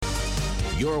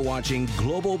You're watching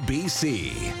Global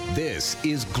BC. This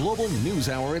is Global News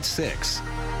Hour at 6.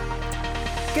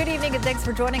 Good evening and thanks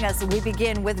for joining us. We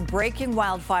begin with breaking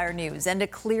wildfire news and a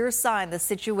clear sign the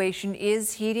situation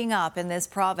is heating up in this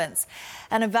province.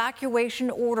 An evacuation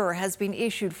order has been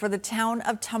issued for the town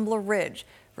of Tumbler Ridge.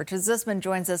 Richard Zussman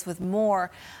joins us with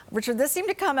more. Richard, this seemed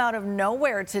to come out of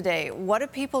nowhere today. What do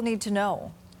people need to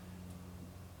know?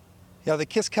 Yeah, the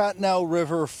Kiskatnow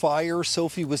River fire,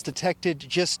 Sophie, was detected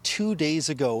just 2 days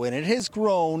ago, and it has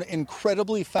grown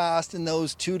incredibly fast in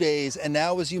those 2 days. And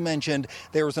now, as you mentioned,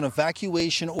 there is an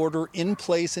evacuation order in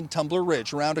place in Tumbler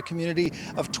Ridge around a community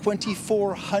of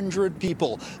 2,400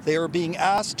 people. They are being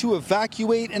asked to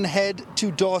evacuate and head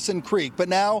to Dawson Creek. But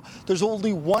now there's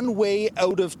only one way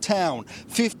out of town.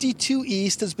 52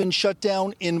 East has been shut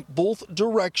down in both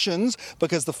directions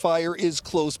because the fire is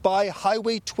close by.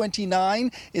 Highway 29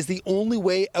 is the only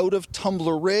way out of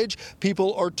Tumbler Ridge.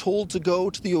 People are told to go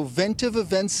to the Oventive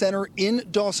Event Center in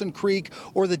Dawson Creek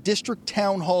or the District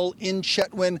Town Hall in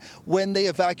Chetwynd when they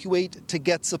evacuate to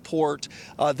get support.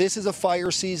 This is a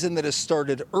fire season that has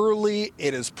started early.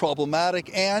 It is problematic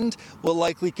and will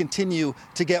likely continue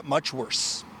to get much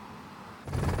worse.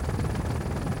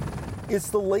 It's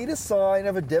the latest sign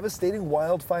of a devastating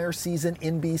wildfire season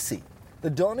in BC. The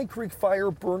Donnie Creek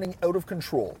fire burning out of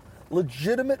control.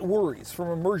 Legitimate worries from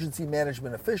emergency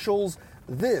management officials.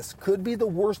 This could be the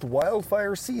worst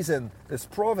wildfire season this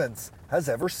province has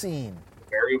ever seen.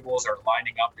 Variables are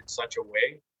lining up in such a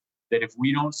way that if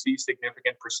we don't see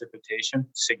significant precipitation,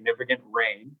 significant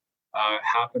rain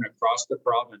happen across the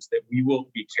province, that we will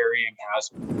be carrying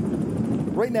hazard.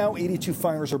 Right now, 82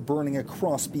 fires are burning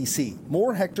across BC.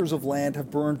 More hectares of land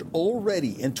have burned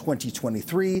already in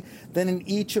 2023 than in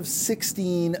each of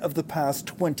 16 of the past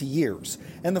 20 years.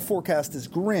 And the forecast is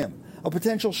grim. A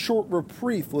potential short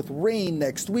reprieve with rain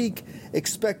next week,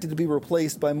 expected to be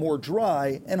replaced by more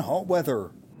dry and hot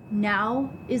weather.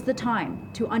 Now is the time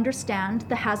to understand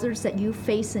the hazards that you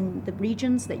face in the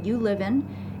regions that you live in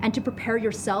and to prepare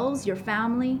yourselves, your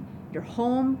family, your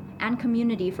home, and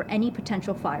community for any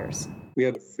potential fires. We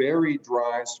had a very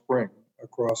dry spring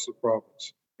across the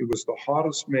province. It was the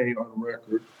hottest May on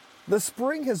record. The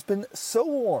spring has been so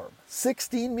warm.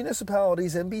 16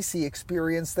 municipalities in BC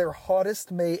experienced their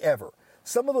hottest May ever.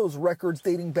 Some of those records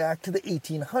dating back to the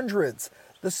 1800s.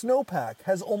 The snowpack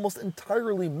has almost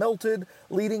entirely melted,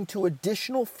 leading to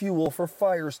additional fuel for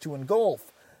fires to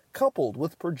engulf, coupled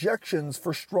with projections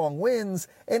for strong winds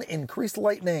and increased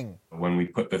lightning. When we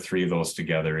put the three of those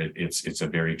together, it's a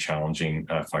very challenging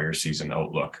fire season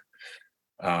outlook.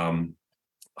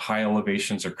 High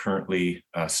elevations are currently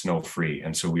snow-free,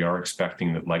 and so we are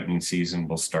expecting that lightning season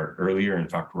will start earlier. In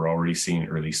fact, we're already seeing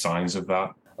early signs of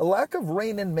that. A lack of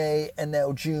rain in May and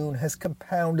now June has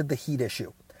compounded the heat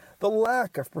issue. The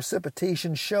lack of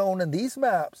precipitation shown in these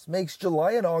maps makes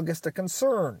July and August a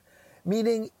concern,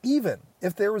 meaning even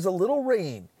if there was a little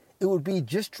rain, it would be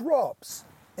just drops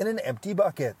in an empty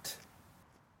bucket.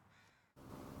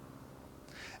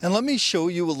 And let me show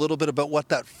you a little bit about what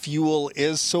that fuel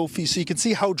is, Sophie, so you can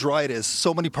see how dry it is.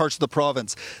 So many parts of the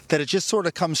province that it just sort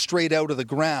of comes straight out of the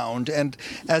ground. And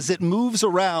as it moves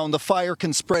around, the fire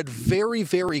can spread very,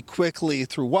 very quickly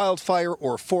through wildfire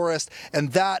or forest.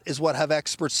 And that is what have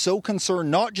experts so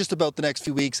concerned, not just about the next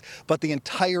few weeks, but the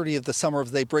entirety of the summer as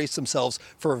they brace themselves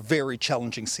for a very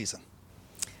challenging season.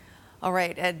 All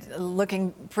right, Ed,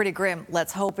 looking pretty grim.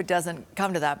 Let's hope it doesn't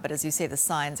come to that. But as you say, the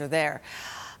signs are there.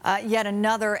 Yet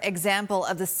another example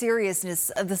of the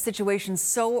seriousness of the situation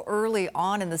so early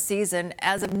on in the season.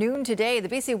 As of noon today, the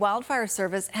BC Wildfire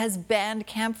Service has banned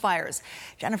campfires.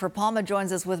 Jennifer Palma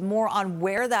joins us with more on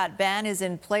where that ban is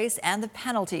in place and the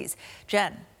penalties.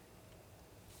 Jen.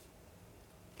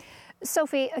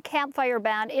 Sophie, a campfire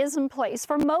ban is in place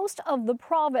for most of the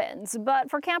province, but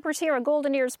for campers here at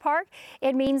Golden Ears Park,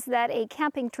 it means that a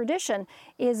camping tradition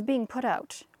is being put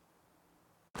out.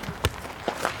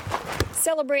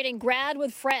 Celebrating grad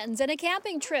with friends and a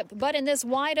camping trip, but in this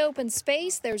wide open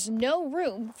space, there's no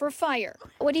room for fire.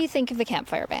 What do you think of the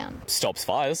campfire ban? Stops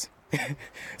fires,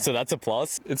 so that's a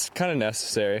plus. It's kind of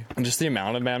necessary. And just the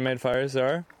amount of man-made fires there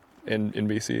are in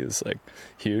BC is like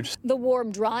huge. The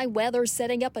warm, dry weather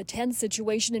setting up a tense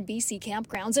situation in BC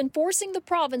campgrounds and forcing the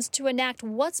province to enact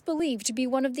what's believed to be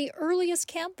one of the earliest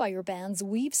campfire bans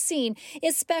we've seen,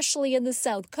 especially in the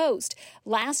South Coast.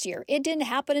 Last year, it didn't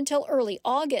happen until early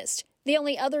August. The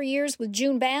only other years with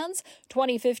June bans,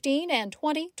 2015 and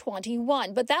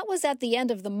 2021, but that was at the end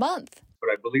of the month. But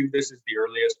I believe this is the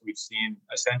earliest we've seen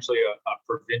essentially a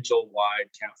provincial-wide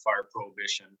campfire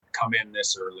prohibition come in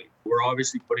this early. We're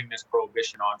obviously putting this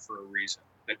prohibition on for a reason.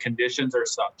 The conditions are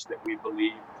such that we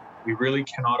believe We really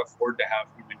cannot afford to have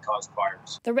human-caused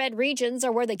fires. The red regions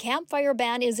are where the campfire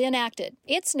ban is enacted.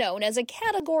 It's known as a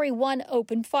Category 1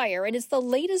 open fire, and it's the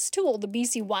latest tool the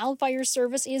BC Wildfire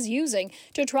Service is using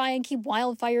to try and keep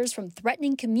wildfires from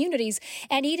threatening communities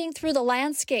and eating through the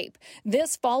landscape.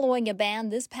 This following a ban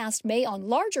this past May on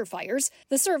larger fires,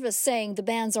 the service saying the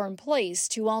bans are in place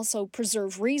to also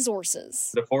preserve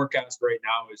resources. The forecast right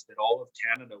now is that all of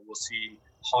Canada will see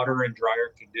hotter and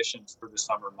drier conditions for the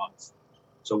summer months.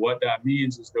 So what that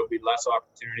means is there'll be less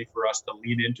opportunity for us to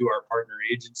lean into our partner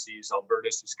agencies,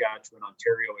 Alberta, Saskatchewan,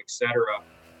 Ontario, etc.,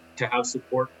 to have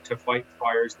support to fight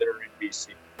fires that are in BC.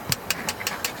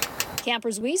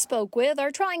 Campers we spoke with are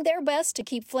trying their best to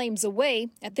keep flames away.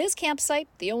 At this campsite,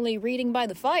 the only reading by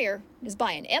the fire is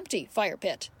by an empty fire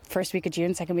pit. First week of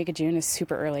June, second week of June is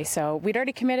super early. So we'd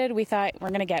already committed. We thought we're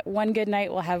going to get one good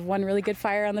night. We'll have one really good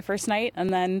fire on the first night,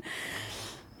 and then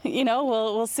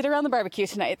we'll sit around the barbecue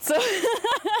tonight. So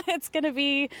it's going to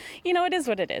be, it is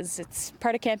what it is. It's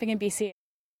part of camping in BC.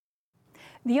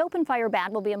 The open fire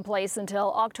ban will be in place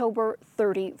until October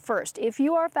 31st. If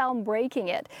you are found breaking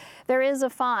it, there is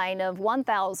a fine of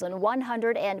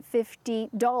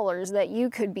 $1,150 that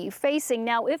you could be facing.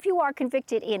 Now, if you are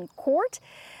convicted in court,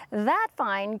 that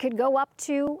fine could go up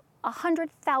to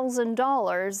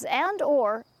 $100,000 and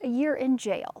or a year in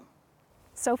jail.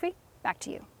 Sophie, back to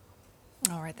you.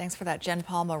 All right, thanks for that. Jen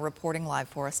Palma reporting live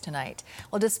for us tonight.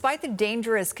 Well, despite the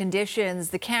dangerous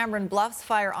conditions, the Cameron Bluffs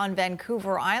fire on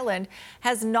Vancouver Island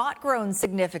has not grown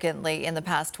significantly in the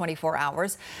past 24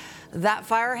 hours. That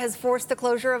fire has forced the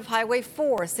closure of Highway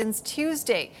 4 since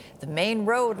Tuesday, the main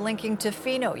road linking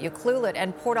Tofino, Ucluelet,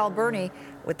 and Port Alberni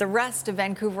with the rest of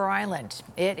Vancouver Island.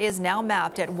 It is now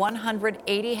mapped at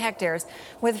 180 hectares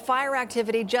with fire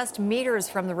activity just meters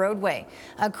from the roadway.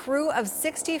 A crew of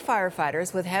 60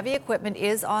 firefighters with heavy equipment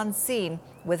is on scene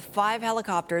with 5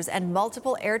 helicopters and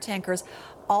multiple air tankers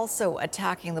also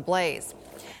attacking the blaze.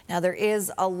 Now, there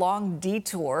is a long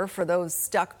detour for those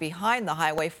stuck behind the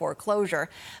Highway 4 closure,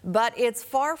 but it's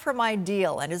far from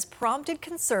ideal and has prompted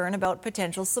concern about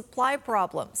potential supply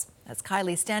problems. As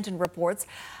Kylie Stanton reports,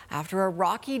 after a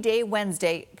rocky day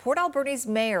Wednesday, Port Alberni's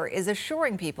mayor is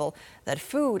assuring people that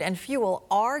food and fuel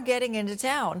are getting into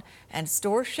town and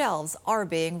store shelves are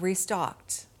being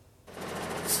restocked.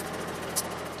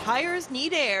 Tires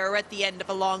need air at the end of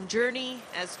a long journey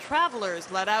as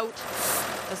travelers let out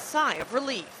a sigh of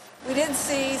relief. We did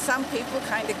see some people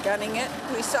kind of gunning it.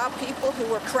 We saw people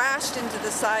who were crashed into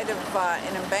the side of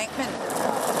an embankment.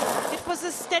 It was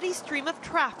a steady stream of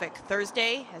traffic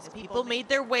Thursday as people made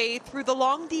their way through the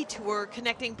long detour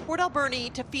connecting Port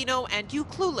Alberni, Tofino, and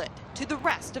Ucluelet to the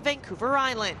rest of Vancouver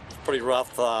Island. Pretty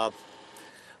rough, lot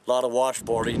of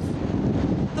washboarding.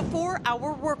 The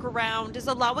 4-hour workaround is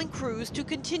allowing crews to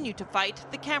continue to fight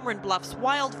the Cameron Bluffs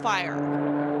wildfire.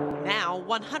 Now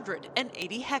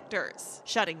 180 hectares,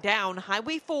 shutting down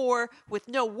Highway 4 with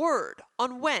no word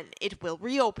on when it will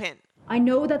reopen. I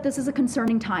know that this is a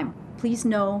concerning time. Please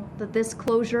know that this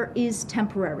closure is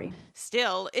temporary.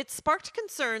 Still, it sparked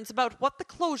concerns about what the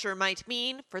closure might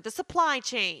mean for the supply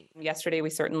chain. Yesterday, we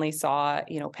certainly saw,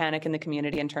 panic in the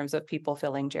community in terms of people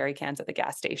filling jerry cans at the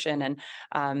gas station and,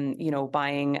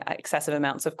 buying excessive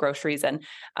amounts of groceries. And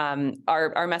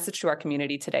our message to our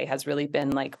community today has really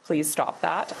been please stop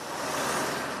that.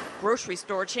 Grocery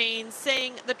store chains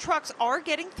saying the trucks are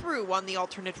getting through on the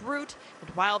alternate route, and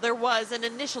while there was an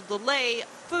initial delay,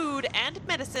 food and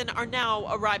medicine are now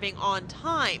arriving on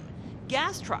time.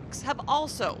 Gas trucks have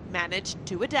also managed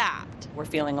to adapt. We're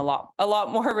feeling a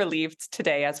lot more relieved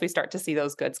today as we start to see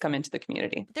those goods come into the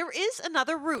community. There is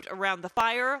another route around the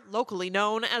fire, locally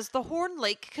known as the Horn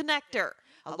Lake Connector,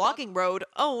 a logging road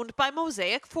owned by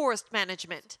Mosaic Forest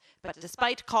Management. But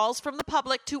despite calls from the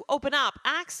public to open up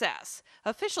access,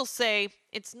 officials say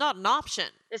it's not an option.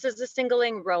 This is a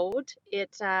single-lane road.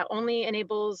 It only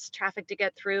enables traffic to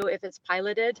get through if it's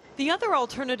piloted. The other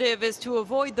alternative is to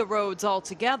avoid the roads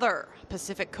altogether.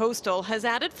 Pacific Coastal has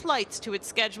added flights to its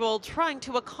schedule, trying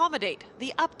to accommodate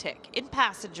the uptick in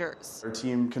passengers. Our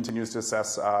team continues to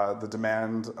assess the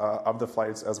demand of the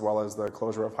flights as well as the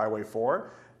closure of Highway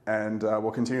 4. And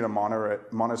we'll continue to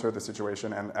monitor the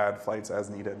situation and add flights as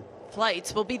needed.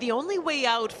 Flights will be the only way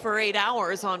out for 8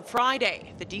 hours on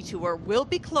Friday. The detour will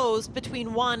be closed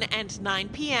between 1 and 9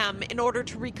 p.m. in order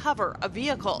to recover a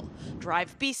vehicle.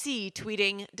 Drive BC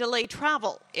tweeting delay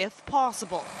travel if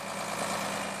possible.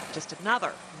 Just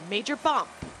another major bump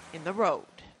in the road.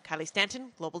 Kylie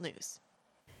Stanton, Global News.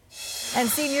 And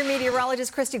senior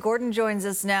meteorologist Christy Gordon joins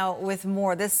us now with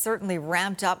more. This certainly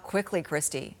ramped up quickly,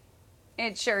 Christy.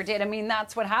 It sure did. I mean,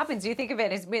 that's what happens. You think of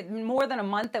it as more than a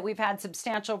month that we've had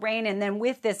substantial rain. And then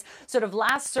with this sort of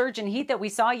last surge in heat that we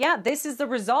saw, this is the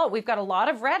result. We've got a lot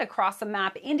of red across the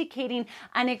map indicating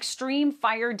an extreme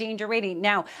fire danger rating.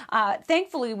 Now,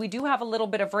 thankfully, we do have a little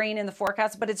bit of rain in the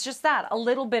forecast, but it's just that, a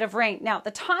little bit of rain. Now, the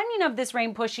timing of this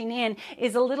rain pushing in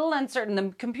is a little uncertain.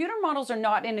 The computer models are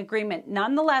not in agreement.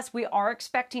 Nonetheless, we are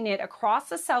expecting it across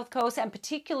the south coast and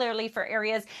particularly for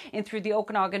areas in through the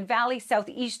Okanagan Valley,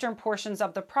 southeastern portions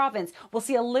of the province. We'll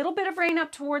see a little bit of rain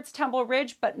up towards Temple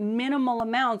Ridge, but minimal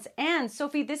amounts. And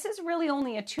Sophie, this is really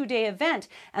only a 2-day event,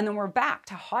 and then we're back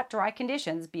to hot, dry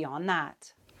conditions beyond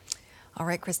that. All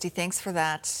right, Christy, thanks for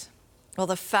that. Well,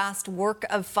 the fast work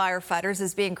of firefighters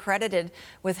is being credited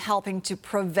with helping to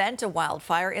prevent a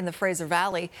wildfire in the Fraser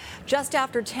Valley. Just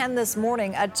after 10 this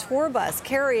morning, a tour bus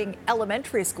carrying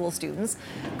elementary school students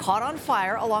caught on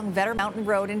fire along Vetter Mountain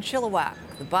Road in Chilliwack.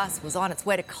 The bus was on its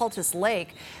way to Cultus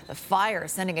Lake. The fire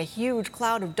sending a huge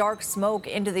cloud of dark smoke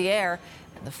into the air,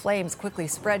 and the flames quickly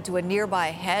spread to a nearby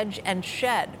hedge and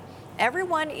shed.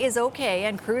 Everyone is okay,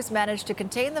 and crews managed to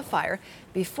contain the fire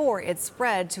before it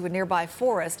spread to a nearby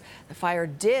forest. The fire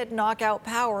did knock out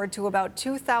power to about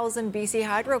 2,000 BC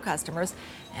Hydro customers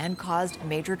and caused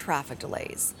major traffic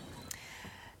delays.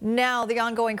 Now, the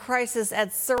ongoing crisis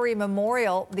at Surrey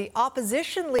Memorial. The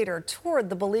opposition leader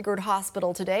toured the beleaguered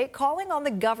hospital today, calling on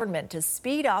the government to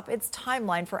speed up its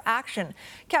timeline for action.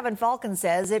 Kevin Falcon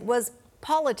says it was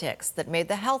politics that made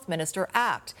the health minister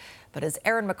act. But as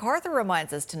Aaron MacArthur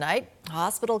reminds us tonight,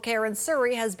 hospital care in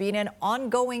Surrey has been an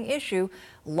ongoing issue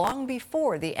long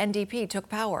before the NDP took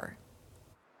power.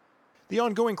 The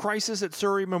ongoing crisis at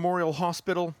Surrey Memorial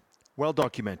Hospital, well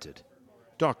documented.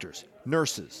 Doctors,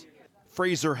 nurses,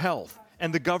 Fraser Health,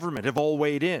 and the government have all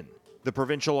weighed in. The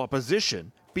provincial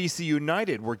opposition, BC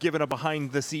United, were given a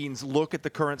behind-the-scenes look at the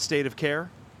current state of care.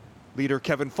 Leader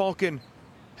Kevin Falcon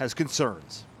has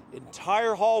concerns.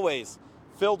 Entire hallways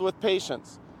filled with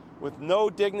patients, with no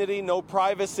dignity, no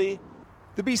privacy.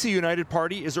 The BC United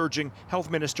Party is urging Health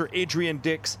Minister Adrian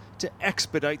Dix to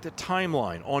expedite the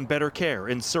timeline on better care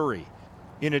in Surrey.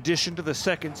 In addition to the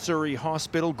second Surrey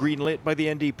hospital greenlit by the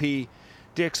NDP,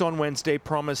 Dix on Wednesday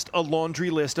promised a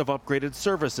laundry list of upgraded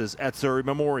services at Surrey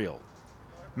Memorial.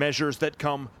 Measures that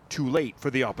come too late for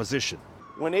the opposition.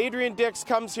 When Adrian Dix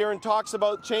comes here and talks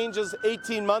about changes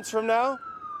 18 months from now,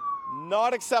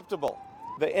 not acceptable.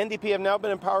 The NDP have now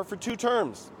been in power for 2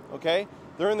 terms. Okay,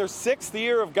 they're in their 6th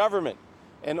year of government,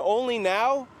 and only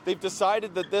now they've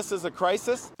decided that this is a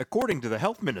crisis. According to the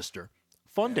health minister,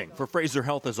 funding for Fraser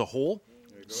Health as a whole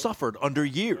suffered under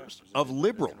years of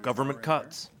Liberal government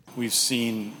cuts. We've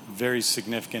seen very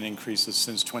significant increases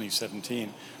since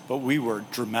 2017, but we were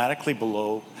dramatically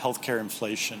below healthcare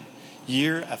inflation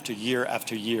year after year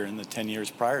after year in the 10 years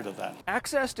prior to that.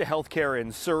 Access to healthcare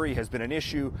in Surrey has been an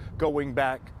issue going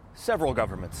back several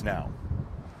governments now.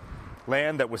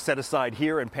 Land that was set aside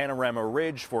here in Panorama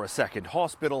Ridge for a second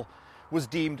hospital was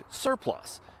deemed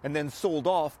surplus and then sold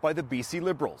off by the BC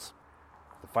Liberals.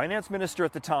 The finance minister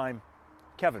at the time,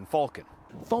 Kevin Falcon.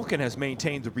 Falcon has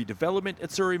maintained the redevelopment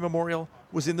at Surrey Memorial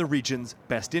was in the region's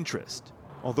best interest,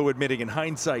 although admitting in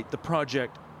hindsight the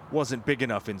project wasn't big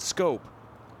enough in scope,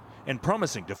 and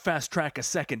promising to fast-track a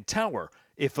second tower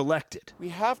if elected. We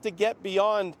have to get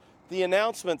beyond the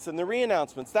announcements and the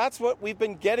re-announcements. That's what we've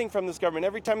been getting from this government.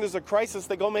 Every time there's a crisis,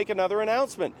 they go make another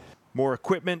announcement. More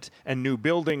equipment and new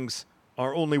buildings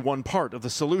are only one part of the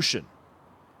solution.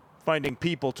 Finding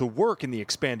people to work in the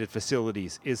expanded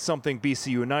facilities is something BC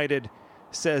United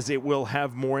says it will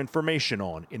have more information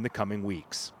on in the coming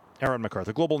weeks. Aaron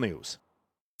MacArthur, Global News.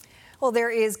 Well,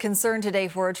 there is concern today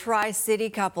for a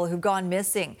Tri-City couple who've gone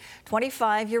missing.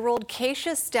 25-year-old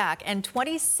Keisha Stack and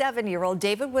 27-year-old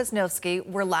David Wisniewski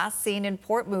were last seen in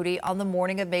Port Moody on the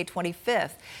morning of May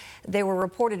 25th. They were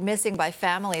reported missing by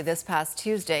family this past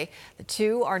Tuesday. The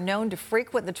two are known to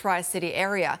frequent the Tri-City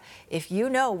area. If you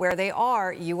know where they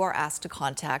are, you are asked to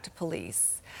contact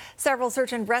police. Several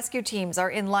search and rescue teams are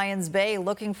in Lions Bay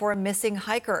looking for a missing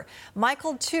hiker.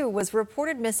 Michael Tu was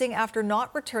reported missing after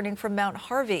not returning from Mount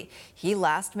Harvey. He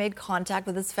last made contact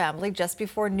with his family just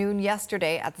before noon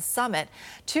yesterday at the summit.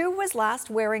 Tu was last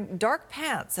wearing dark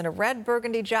pants and a red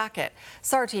burgundy jacket.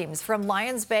 SAR teams from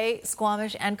Lions Bay,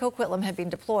 Squamish and Coquitlam have been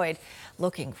deployed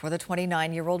looking for the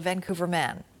 29-year-old Vancouver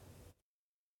man.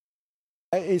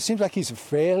 It seems like he's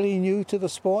fairly new to the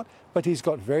sport, but he's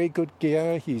got very good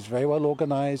gear. He's very well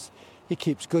organized. He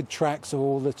keeps good tracks of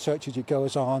all the searches he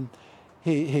goes on.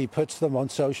 He puts them on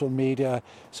social media.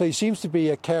 So he seems to be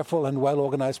a careful and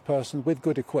well-organized person with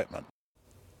good equipment.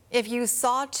 If you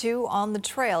saw Tu on the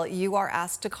trail, you are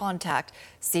asked to contact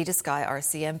Sea to Sky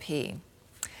RCMP.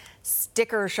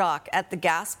 Sticker shock at the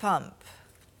gas pump.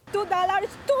 $2 is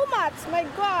too much. My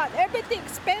God, everything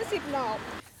expensive now.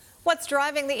 What's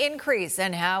driving the increase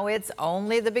and how it's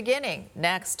only the beginning?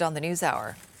 Next on the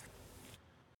NewsHour.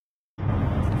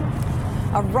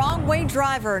 A wrong-way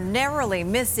driver narrowly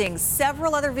missing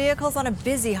several other vehicles on a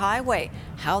busy highway.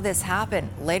 How this happened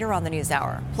later on the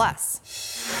NewsHour. Plus,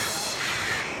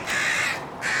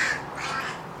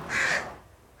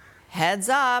 heads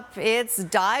up, it's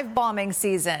dive bombing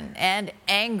season and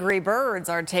angry birds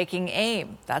are taking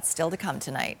aim. That's still to come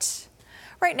tonight.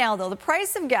 Right now, though, the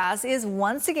price of gas is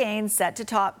once again set to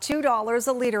top $2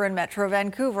 a litre in Metro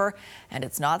Vancouver, and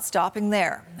it's not stopping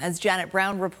there. As Janet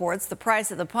Brown reports, the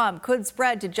price at the pump could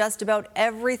spread to just about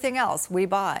everything else we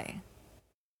buy.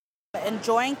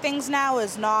 Enjoying things now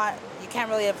is not, you can't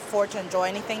really afford to enjoy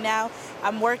anything now.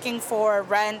 I'm working for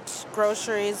rent,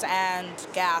 groceries, and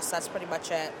gas. That's pretty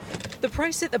much it. The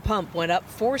price at the pump went up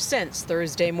 4 cents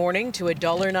Thursday morning to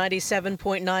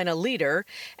 $1.97.9 a litre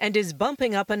and is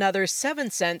bumping up another 7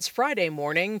 cents Friday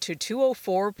morning to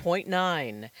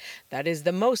 $2.04.9. That is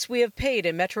the most we have paid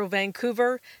in Metro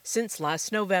Vancouver since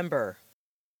last November.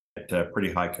 At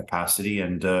pretty high capacity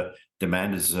and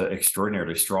demand is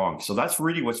extraordinarily strong. So that's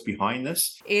really what's behind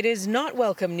this. It is not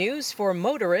welcome news for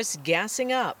motorists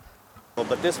gassing up. Well,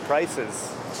 but this price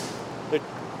is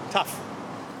tough,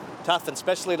 and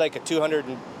especially like a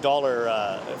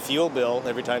 $200 fuel bill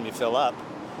every time you fill up.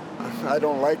 I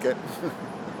don't like it.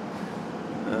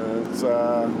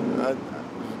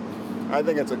 I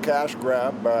think it's a cash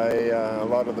grab by a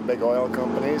lot of the big oil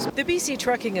companies. The BC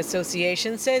Trucking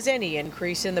Association says any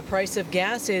increase in the price of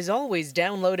gas is always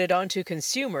downloaded onto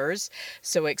consumers,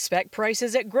 so expect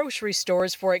prices at grocery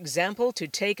stores, for example, to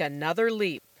take another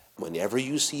leap. Whenever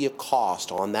you see a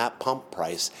cost on that pump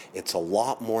price, it's a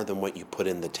lot more than what you put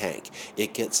in the tank.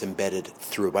 It gets embedded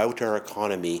throughout our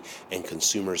economy and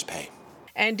consumers pay.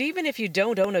 And even if you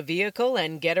don't own a vehicle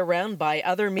and get around by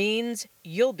other means,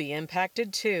 you'll be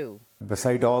impacted too.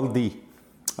 Beside all the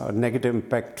negative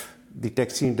impact the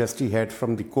taxi industry had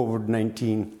from the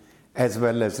COVID-19 as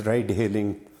well as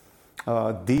ride-hailing,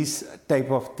 these type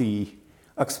of the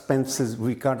expenses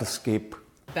we can't escape.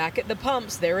 Back at the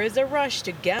pumps, there is a rush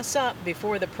to gas up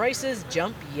before the prices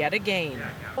jump yet again.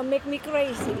 It make me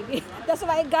crazy. That's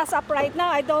why I gas up right now.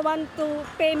 I don't want to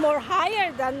pay more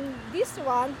higher than this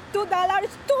one. $2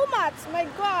 is too much. My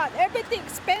God, everything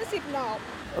expensive now.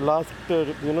 Last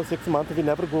 6 months we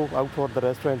never go out for the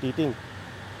restaurant eating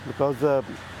because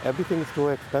everything is too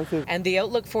expensive. And the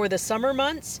outlook for the summer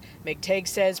months, McTague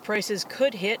says prices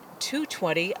could hit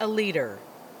 $2.20 a litre.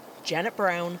 Janet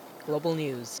Brown, Global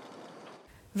News.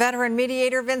 Veteran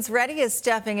mediator Vince Reddy is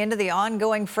stepping into the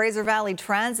ongoing Fraser Valley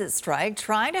Transit strike,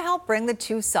 trying to help bring the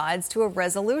two sides to a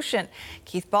resolution.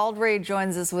 Keith Baldry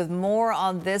joins us with more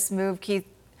on this move. Keith,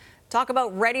 talk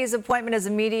about Reddy's appointment as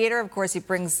a mediator. Of course, he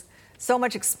brings so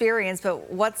much experience, but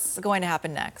what's going to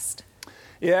happen next?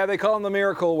 Yeah, they call him the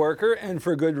miracle worker, and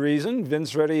for good reason.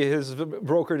 Vince Reddy has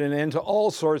brokered an end to all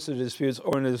sorts of disputes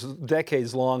in his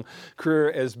decades-long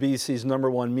career as BC's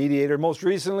 #1 mediator. Most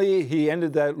recently, he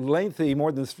ended that lengthy,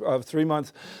 more than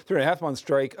 3.5 month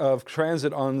strike of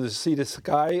transit on the Sea to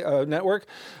Sky network.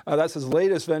 That's his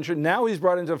latest venture. Now he's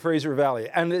brought into Fraser Valley,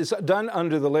 and it's done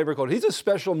under the Labour Code. He's a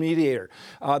special mediator.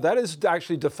 That is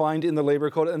actually defined in the Labour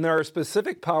Code, and there are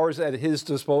specific powers at his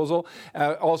disposal,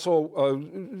 also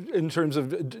in terms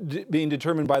of being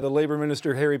determined by the Labour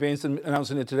Minister, Harry Bainson,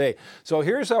 announcing it today. So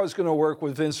here's how it's going to work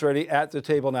with Vince Reddy at the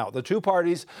table now. The two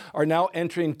parties are now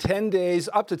entering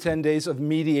up to 10 days of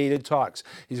mediated talks.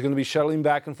 He's going to be shuttling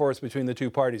back and forth between the two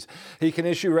parties. He can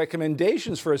issue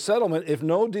recommendations for a settlement if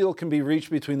no deal can be reached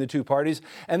between the two parties,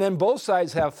 and then both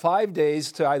sides have 5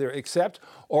 days to either accept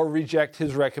or reject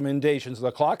his recommendations.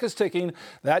 The clock is ticking.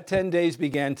 That 10 days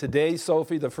began today,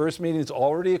 Sophie. The first meeting's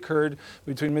already occurred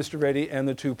between Mr. Reddy and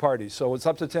the two parties. So it's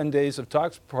up to 10 days of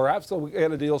talks. Perhaps they'll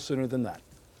get a deal sooner than that.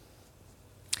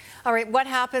 All right, what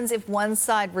happens if one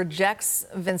side rejects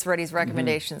Vince Reddy's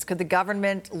recommendations? Could the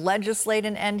government legislate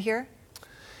an end here?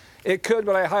 It could,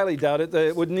 but I highly doubt it.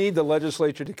 It would need the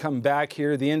legislature to come back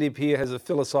here. The NDP has a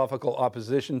philosophical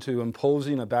opposition to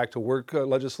imposing a back-to-work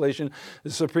legislation. The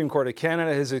Supreme Court of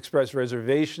Canada has expressed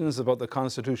reservations about the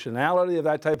constitutionality of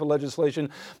that type of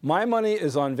legislation. My money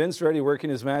is on Vince Reddy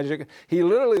working his magic. He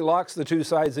literally locks the two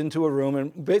sides into a room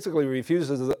and basically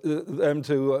refuses them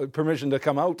to permission to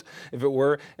come out, if it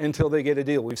were, until they get a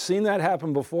deal. We've seen that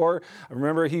happen before. I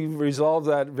remember he resolved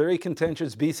that very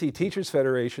contentious BC Teachers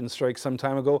Federation strike some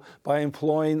time ago by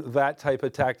employing that type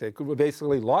of tactic,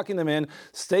 basically locking them in,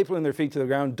 stapling their feet to the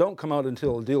ground, don't come out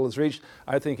until a deal is reached.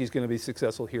 I think he's going to be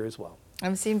successful here as well.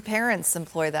 I've seen parents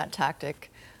employ that tactic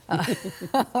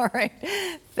All right.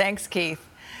 Thanks, Keith.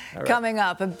 Right. Coming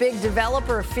up, a big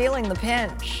developer feeling the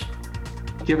pinch.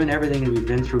 Given everything that we've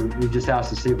been through, we just asked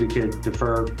to see if we could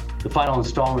defer the final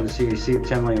installment of the CAC of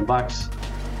 $10 million.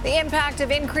 The impact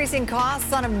of increasing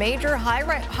costs on a major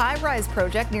high-rise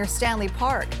project near Stanley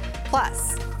Park.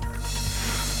 Plus,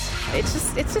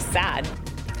 it's just sad.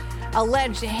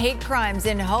 Alleged hate crimes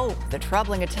in Hope. The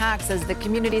troubling attacks as the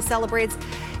community celebrates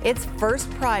its first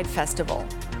Pride Festival.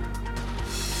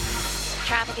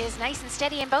 Traffic is nice and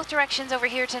steady in both directions over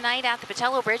here tonight at the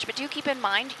Pattullo Bridge, but do keep in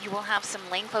mind you will have some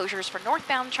lane closures for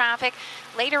northbound traffic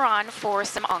later on for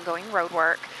some ongoing road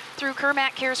work. Through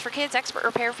Kermac Cares for Kids, expert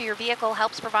repair for your vehicle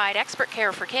helps provide expert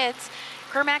care for kids.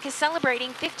 Kermac is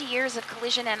celebrating 50 years of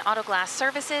collision and auto glass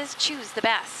services. Choose the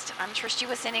best. I'm Trish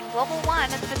Jewison in Global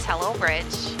One at the Pattullo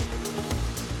Bridge.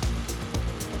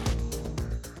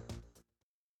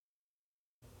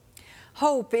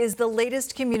 Hope is the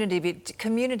latest community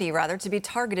to be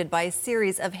targeted by a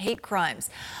series of hate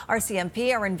crimes.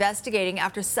 RCMP are investigating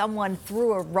after someone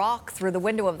threw a rock through the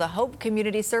window of the Hope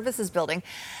Community Services building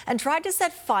and tried to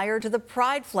set fire to the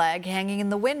pride flag hanging in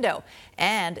the window.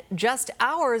 And just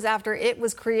hours after it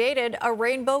was created, a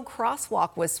rainbow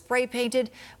crosswalk was spray painted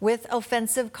with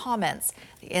offensive comments.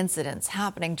 The incident's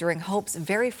happening during Hope's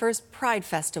very first Pride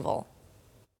Festival.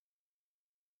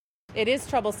 It is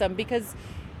troublesome because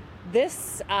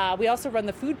we also run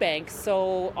the food bank,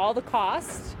 so all the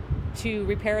cost to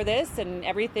repair this and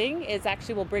everything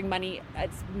will bring money.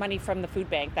 It's money from the food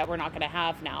bank that we're not going to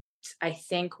have now. I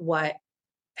think what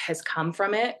has come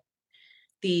from it,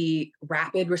 the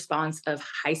rapid response of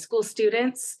high school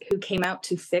students who came out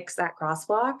to fix that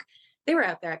crosswalk. They were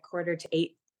out there at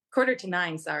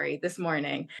 8:45 this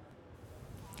morning.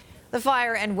 The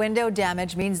fire and window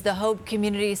damage means the Hope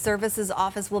Community Services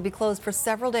office will be closed for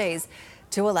several days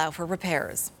to allow for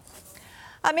repairs.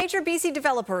 A major BC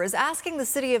developer is asking the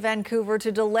City of Vancouver to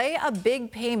delay a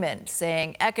big payment,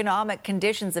 saying economic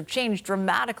conditions have changed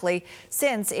dramatically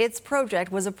since its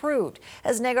project was approved.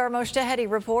 As Negar Moshtahedi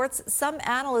reports, some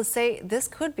analysts say this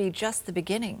could be just the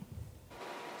beginning.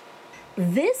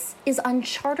 This is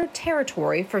uncharted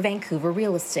territory for Vancouver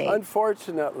real estate.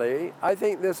 Unfortunately, I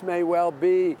think this may well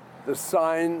be the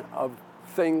sign of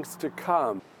things to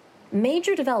come.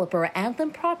 Major developer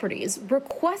Anthem Properties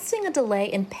requesting a delay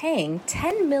in paying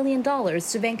 $10 million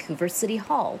to Vancouver City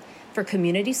Hall for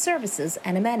community services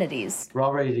and amenities. We're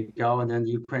all ready to go, and then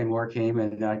the Ukraine war came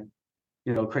and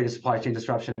created supply chain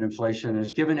disruption and inflation.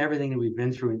 And given everything that we've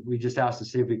been through, we just asked to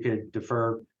see if we could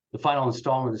defer the final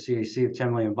installment of the CAC of $10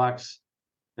 million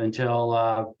until,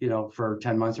 for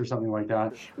 10 months or something like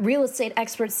that. Real estate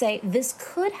experts say this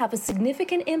could have a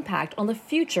significant impact on the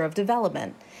future of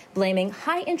development, blaming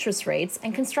high interest rates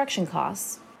and construction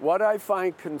costs. What I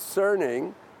find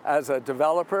concerning as a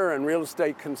developer and real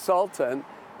estate consultant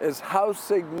is how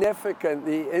significant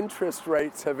the interest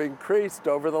rates have increased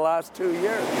over the last 2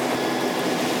 years.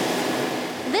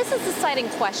 This is the site in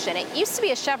question. It used to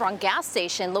be a Chevron gas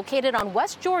station located on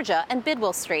West Georgia and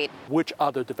Bidwell Street. Which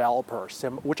other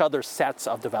sets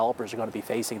of developers are going to be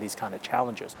facing these kind of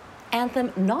challenges?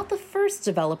 Anthem, not the first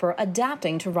developer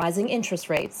adapting to rising interest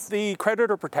rates. The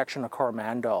creditor protection of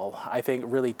Coromandel, I think,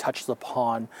 really touches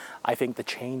upon, the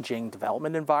changing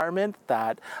development environment,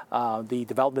 that the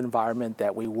development environment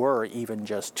that we were even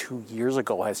just 2 years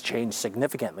ago has changed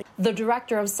significantly. The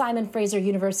director of Simon Fraser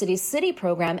University's City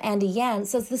program, Andy Yan,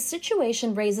 says the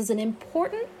situation raises an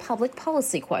important public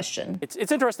policy question. It's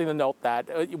interesting to note that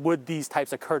would these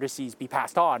types of courtesies be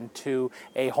passed on to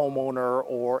a homeowner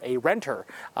or a renter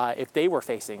if they were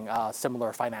facing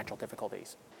similar financial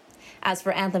difficulties. As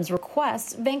for Anthem's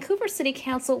request, Vancouver City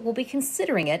Council will be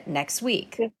considering it next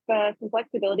week. If some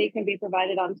flexibility can be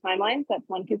provided on timelines, that's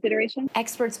one consideration.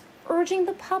 Experts urging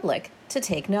the public to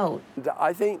take note.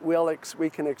 I think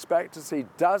we can expect to see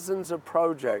dozens of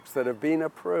projects that have been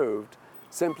approved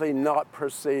simply not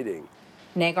proceeding.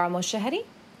 Negar Moshtahedi,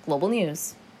 Global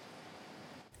News.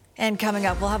 And coming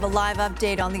up, we'll have a live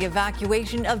update on the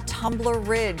evacuation of Tumbler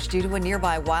Ridge due to a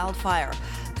nearby wildfire.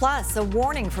 Plus, a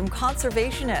warning from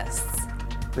conservationists.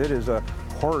 It is a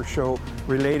horror show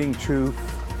relating to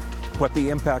what the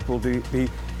impact will be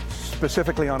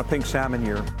specifically on a pink salmon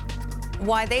year.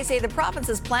 Why they say the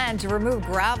province's plan to remove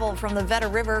gravel from the Veta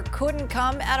River couldn't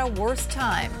come at a worse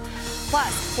time.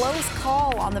 Plus, close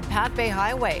call on the Pat Bay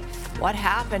Highway. What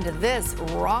happened to this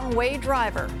wrong-way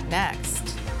driver?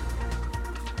 Next.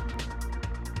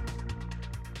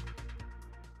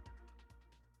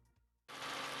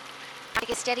 Traffic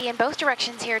is steady in both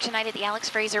directions here tonight at the Alex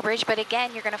Fraser Bridge, but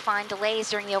again, you're going to find delays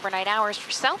during the overnight hours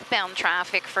for southbound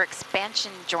traffic for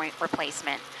expansion joint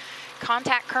replacement.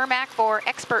 Contact Kermac for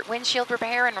expert windshield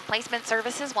repair and replacement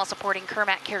services while supporting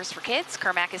Kermac Cares for Kids.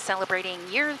 Kermac is celebrating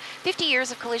 50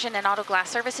 years of collision and auto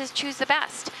glass services. Choose the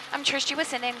best. I'm Trish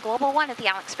Jewison in Global One at the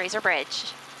Alex Fraser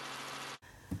Bridge.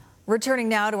 Returning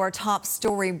now to our top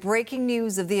story, breaking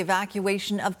news of the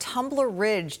evacuation of Tumbler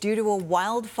Ridge due to a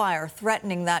wildfire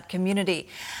threatening that community.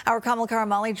 Our Kamal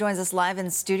Karamali joins us live in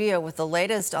studio with the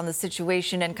latest on the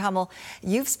situation. And Kamal,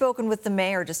 you've spoken with the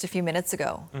mayor just a few minutes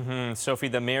ago. Sophie,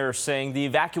 the mayor saying the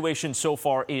evacuation so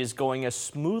far is going as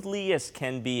smoothly as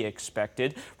can be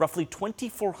expected. Roughly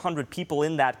 2,400 people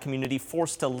in that community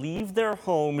forced to leave their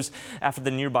homes after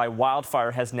the nearby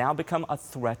wildfire has now become a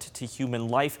threat to human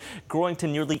life, growing to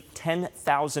nearly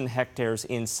 10,000 hectares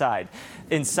in size.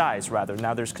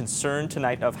 Now there's concern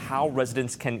tonight of how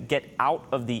residents can get out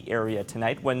of the area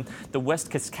tonight when the West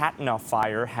Kiskatna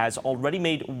fire has already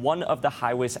made one of the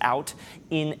highways out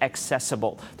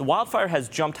inaccessible. The wildfire has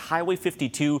jumped Highway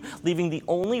 52, leaving the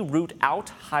only route out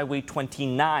Highway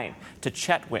 29 to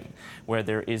Chetwynd, where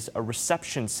there is a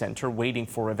reception center waiting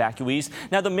for evacuees.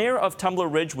 Now, the mayor of Tumbler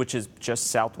Ridge, which is just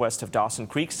southwest of Dawson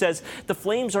Creek, says the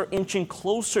flames are inching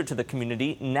closer to the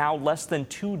community, now less than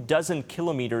 24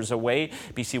 kilometers away.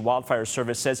 BC Wildfire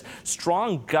Service says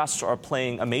strong gusts are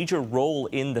playing a major role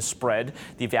in the spread.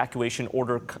 The evacuation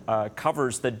order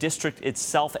covers the district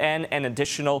itself and an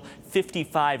additional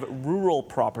 55 rural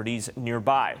properties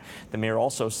nearby. The mayor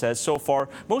also says so far,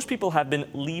 most people have been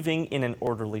leaving in an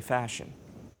orderly fashion.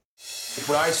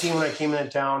 What I seen when I came into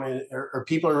town are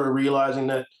people are realizing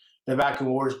that the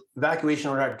evacuation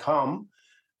order had come.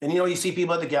 And, you see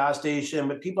people at the gas station,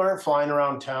 but people aren't flying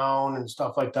around town and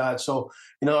stuff like that. So,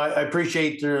 I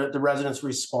appreciate the residents'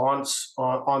 response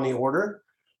on the order.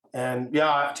 And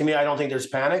yeah, to me, I don't think there's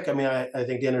panic. I mean, I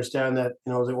think they understand that,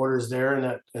 the order is there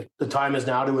and that the time is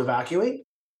now to evacuate.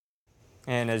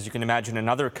 And as you can imagine,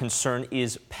 another concern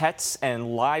is pets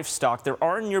and livestock. There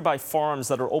are nearby farms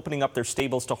that are opening up their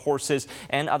stables to horses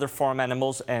and other farm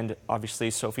animals. And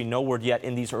obviously, Sophie, no word yet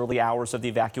in these early hours of the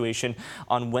evacuation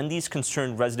on when these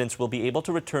concerned residents will be able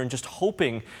to return, just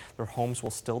hoping their homes will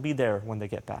still be there when they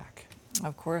get back.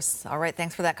 Of course. All right.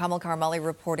 Thanks for that. Kamal Karamali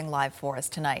reporting live for us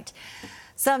tonight.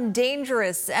 Some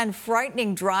dangerous and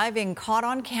frightening driving caught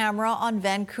on camera on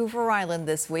Vancouver Island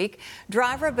this week.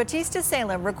 Driver Batista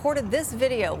Salem recorded this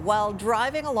video while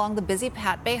driving along the busy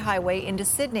Pat Bay Highway into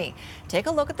Sydney. Take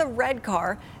a look at the red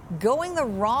car going the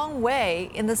wrong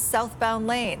way in the southbound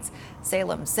lanes.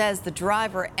 Salem says the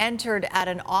driver entered at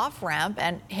an off-ramp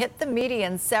and hit the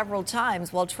median several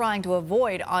times while trying to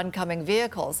avoid oncoming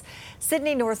vehicles.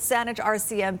 Sydney North Saanich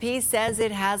RCMP says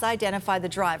it has identified the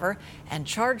driver and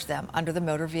charged them under the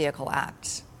Motor Vehicle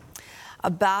Act. A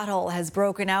battle has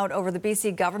broken out over the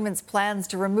BC government's plans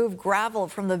to remove gravel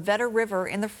from the Vedder River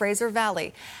in the Fraser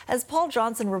Valley. As Paul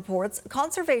Johnson reports,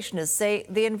 conservationists say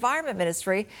the Environment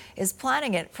Ministry is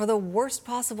planning it for the worst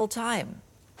possible time.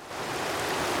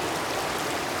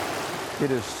 It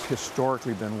has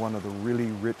historically been one of the really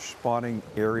rich spawning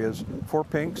areas for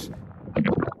pinks.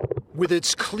 With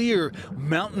its clear,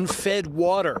 mountain-fed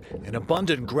water and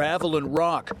abundant gravel and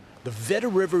rock, the Vedder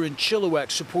River in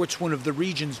Chilliwack supports one of the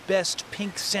region's best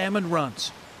pink salmon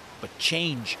runs. But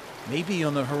change may be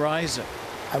on the horizon.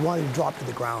 I wanted to drop to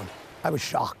the ground. I was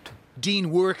shocked. Dean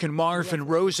Work and Marvin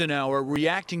Rosenau are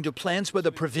reacting to plans by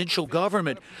the provincial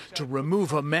government to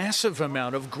remove a massive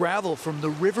amount of gravel from the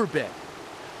riverbed.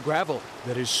 Gravel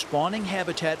that is spawning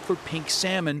habitat for pink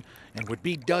salmon and would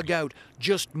be dug out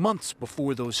just months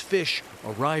before those fish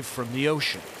arrive from the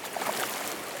ocean.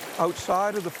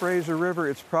 Outside of the Fraser River,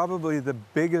 it's probably the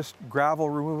biggest gravel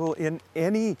removal in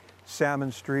any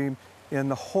salmon stream in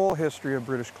the whole history of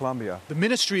British Columbia. The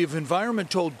Ministry of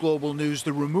Environment told Global News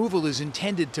the removal is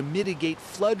intended to mitigate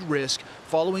flood risk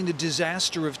following the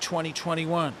disaster of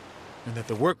 2021, and that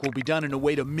the work will be done in a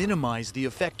way to minimize the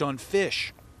effect on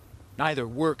fish. Neither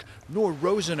Work nor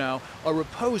Rosenau are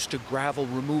opposed to gravel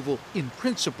removal in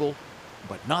principle,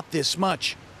 but not this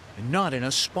much, and not in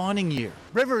a spawning year.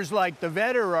 Rivers like the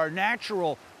Vedder are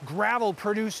natural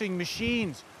gravel-producing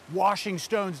machines, washing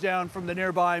stones down from the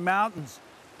nearby mountains.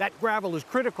 That gravel is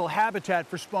critical habitat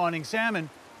for spawning salmon,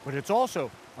 but it's also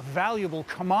a valuable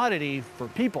commodity for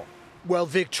people. Well,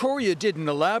 Victoria didn't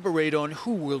elaborate on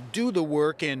who will do the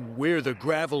work and where the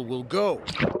gravel will go.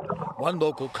 One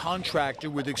local contractor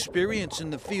with experience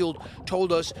in the field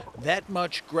told us that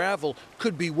much gravel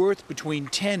could be worth between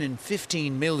 $10 and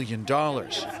 $15 million.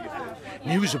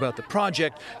 News about the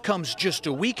project comes just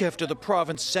a week after the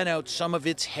province sent out some of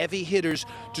its heavy hitters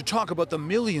to talk about the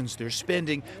millions they're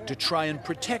spending to try and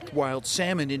protect wild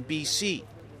salmon in BC.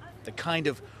 The kind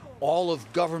of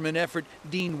all-of-government effort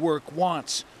Dean Work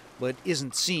wants, but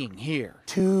isn't seeing here.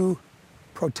 2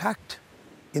 protect,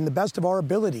 in the best of our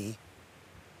ability,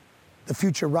 the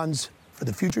future runs for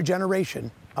the future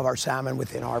generation of our salmon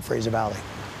within our Fraser Valley.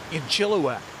 In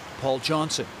Chilliwack, Paul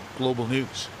Johnson, Global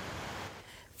News.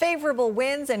 Favorable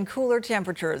winds and cooler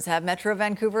temperatures have Metro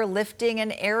Vancouver lifting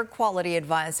an air quality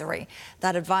advisory.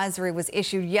 That advisory was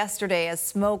issued yesterday as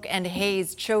smoke and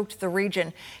haze choked the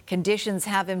region. Conditions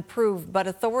have improved, but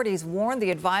authorities warn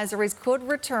the advisories could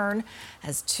return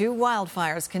as 2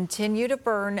 wildfires continue to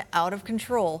burn out of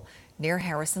control near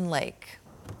Harrison Lake.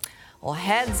 Well,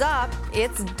 heads up,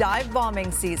 it's dive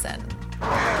bombing season.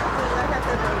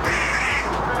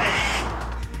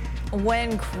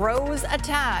 When crows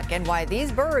attack and why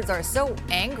these birds are so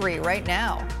angry right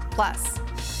now. Plus,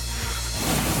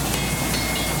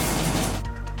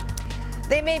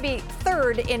 they may be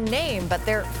third in name, but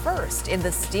they're first in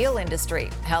the steel industry.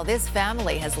 How this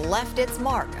family has left its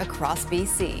mark across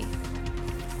BC.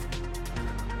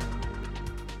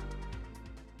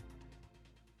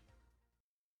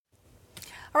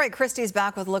 All right, Christy's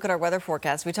back with a look at our weather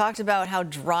forecast. We talked about how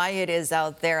dry it is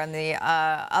out there, and the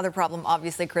other problem,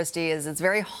 obviously, Christy, is it's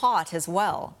very hot as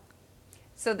well.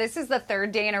 So this is the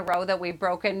third day in a row that we've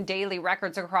broken daily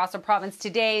records across the province.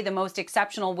 Today, the most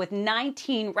exceptional with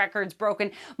 19 records broken,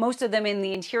 most of them in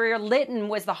the interior. Lytton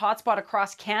was the hotspot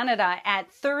across Canada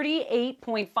at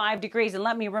 38.5 degrees. And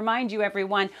let me remind you,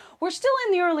 everyone, we're still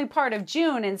in the early part of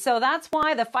June. And so that's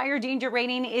why the fire danger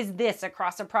rating is this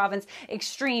across the province,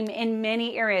 extreme in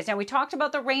many areas. Now, we talked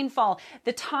about the rainfall.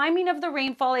 The timing of the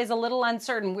rainfall is a little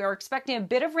uncertain. We're expecting a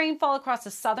bit of rainfall across the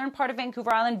southern part of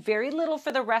Vancouver Island, very little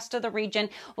for the rest of the region.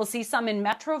 We'll see some in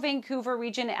Metro Vancouver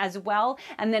region as well,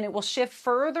 and then it will shift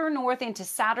further north into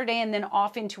Saturday and then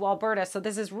off into Alberta. So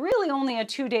this is really only a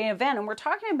 2-day event, and we're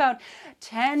talking about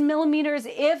 10 millimeters,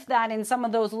 if that, in some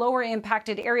of those lower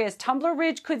impacted areas. Tumbler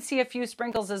Ridge could see a few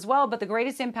sprinkles as well, but the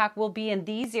greatest impact will be in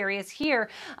these areas here,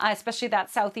 especially that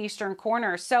southeastern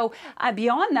corner. So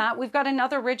beyond that, we've got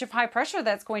another ridge of high pressure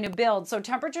that's going to build. So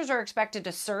temperatures are expected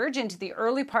to surge into the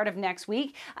early part of next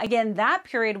week. Again, that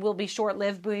period will be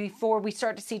short-lived before we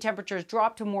start to see temperatures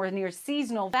drop to more near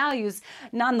seasonal values.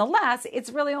 Nonetheless, it's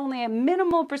really only a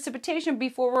minimal precipitation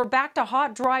before we're back to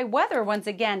hot, dry weather once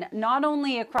again, not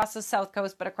only across the south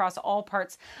coast, but across all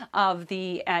parts of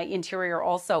the interior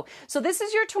also. So this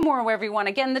is your tomorrow, everyone.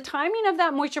 Again, the timing of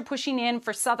that moisture pushing in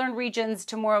for southern regions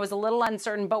tomorrow is a little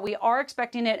uncertain, but we are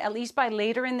expecting it at least by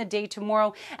later in the day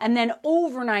tomorrow and then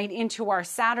overnight into our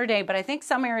Saturday. But I think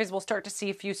some areas will start to see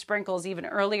a few sprinkles even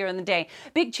earlier in the day.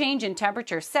 Big change in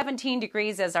temperature, 17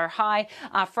 degrees as our high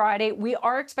Friday. We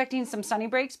are expecting some sunny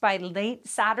breaks by late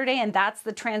Saturday, and that's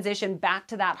the transition back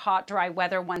to that hot, dry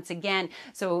weather once again.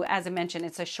 So as I mentioned,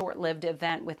 it's a short-lived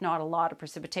event with not a lot of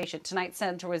precipitation. Tonight,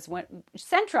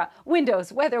 Centra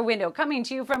Windows weather window coming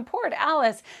to you from Port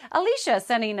Alice. Alicia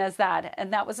sending us that,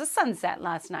 and that was a sunset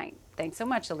last night. Thanks so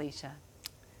much, Alicia.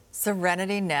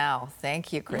 Serenity now.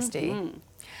 Thank you, Christy.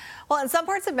 Well, in some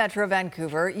parts of Metro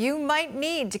Vancouver, you might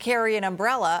need to carry an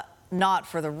umbrella, not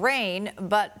for the rain,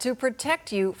 but to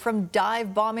protect you from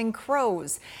dive bombing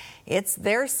crows. It's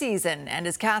their season, and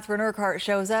as Catherine Urquhart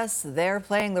shows us, they're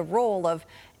playing the role of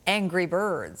angry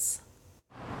birds.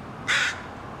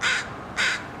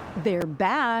 They're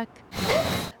back.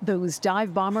 Those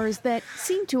dive bombers that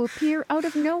seem to appear out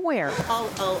of nowhere.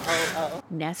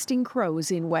 Nesting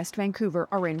crows in West Vancouver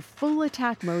are in full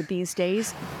attack mode these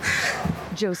days.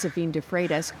 Josephine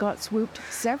DeFreitas got swooped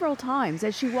several times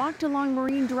as she walked along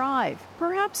Marine Drive.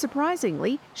 Perhaps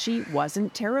surprisingly, she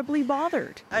wasn't terribly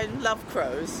bothered. I love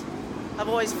crows. I've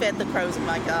always fed the crows in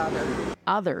my garden.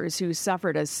 Others who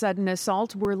suffered a sudden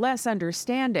assault were less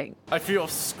understanding. I feel a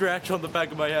scratch on the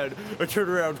back of my head. I turn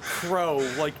around, crow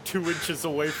like 2 inches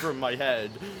away from my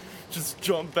head. Just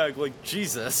jump back like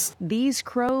Jesus. These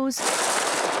crows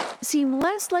seem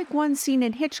less like one seen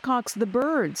in Hitchcock's The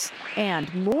Birds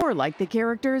and more like the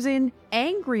characters in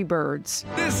Angry Birds.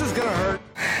 This is gonna hurt.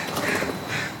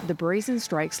 The brazen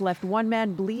strikes left one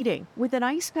man bleeding with an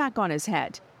ice pack on his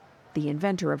head. The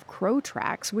inventor of Crow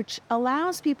Tracks, which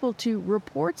allows people to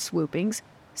report swoopings,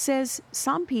 says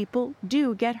some people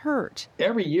do get hurt.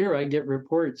 Every year I get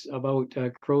reports about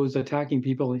crows attacking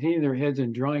people and hitting their heads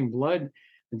and drawing blood.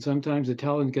 And sometimes the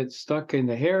talons get stuck in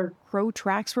the hair. Crow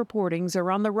Tracks reportings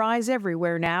are on the rise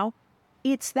everywhere now.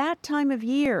 It's that time of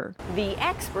year. The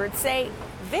experts say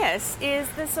this is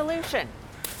the solution.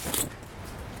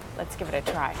 Let's give it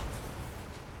a try.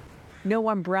 No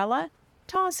umbrella?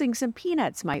 Tossing some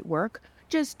peanuts might work.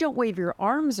 Just don't wave your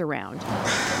arms around.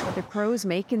 The crows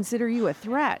may consider you a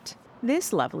threat.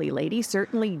 This lovely lady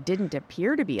certainly didn't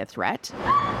appear to be a threat.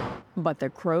 But the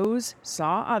crows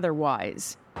saw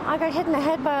otherwise. I got hit in the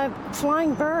head by a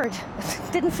flying bird.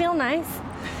 Didn't feel nice.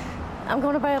 I'm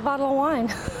going to buy a bottle of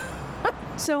wine.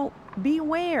 So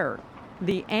beware.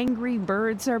 The angry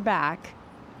birds are back.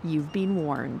 You've been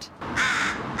warned.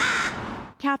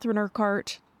 Catherine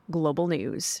Urquhart, Global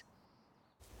News.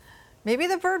 Maybe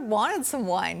the bird wanted some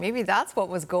wine. Maybe that's what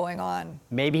was going on.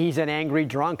 Maybe he's an angry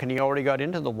drunk and he already got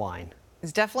into the wine.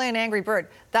 He's definitely an angry bird.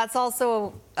 That's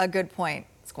also a good point,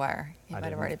 Squire. He might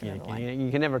have already been in the wine. You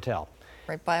can never tell.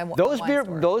 Right by a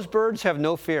Those birds have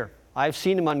no fear. I've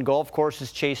seen them on golf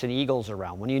courses chasing eagles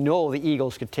around when you know the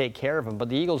eagles could take care of them, but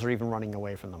the eagles are even running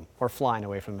away from them or flying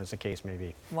away from them, as the case may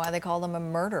be. Why they call them a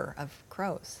murder of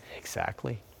crows.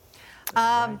 Exactly.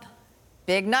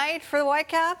 Big night for the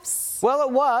Whitecaps. Well,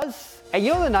 it was. And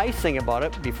you know the nice thing about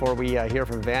it, before we hear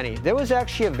from Vanny, there was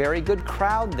actually a very good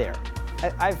crowd there.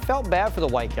 I felt bad for the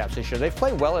Whitecaps this year. They've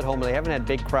played well at home and they haven't had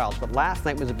big crowds, but last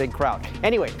night was a big crowd.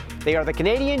 Anyway, they are the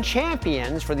Canadian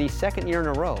champions for the second year in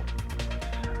a row.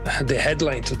 The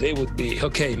headline today would be,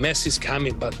 okay, Messi's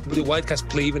coming, but the Whitecaps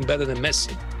play even better than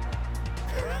Messi.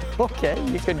 Okay,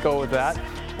 you could go with that.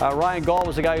 Ryan Gaul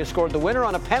was the guy who scored the winner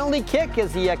on a penalty kick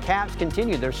as the Caps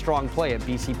continued their strong play at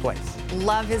BC Place.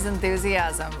 Love his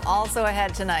enthusiasm. Also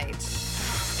ahead tonight.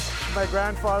 My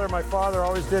grandfather, my father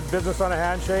always did business on a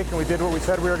handshake, and we did what we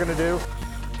said we were going to do.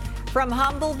 From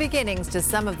humble beginnings to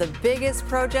some of the biggest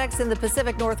projects in the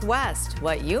Pacific Northwest,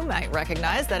 what you might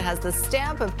recognize that has the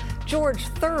stamp of George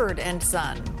III and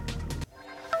Son.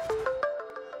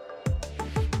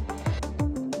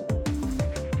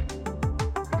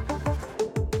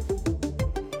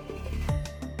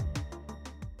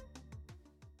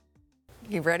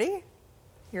 You ready?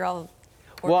 You're all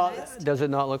organized? Well, does it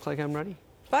not look like I'm ready?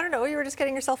 I don't know. You were just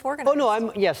getting yourself organized. Oh,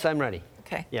 no, yes, I'm ready.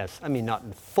 Okay. Yes, I mean,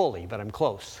 not fully, but I'm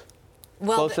close.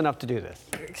 Well, close enough to do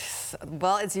this.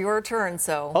 Well, it's your turn,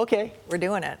 so okay, we're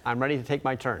doing it. I'm ready to take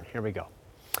my turn. Here we go.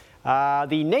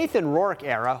 The Nathan Rourke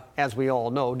era, as we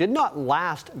all know, did not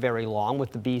last very long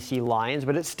with the BC Lions,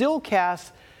 but it still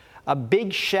casts a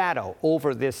big shadow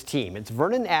over this team. It's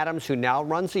Vernon Adams who now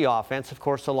runs the offense. Of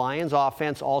course, the Lions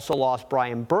offense also lost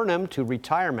Brian Burnham to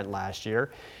retirement last year.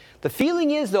 The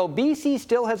feeling is, though, BC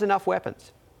still has enough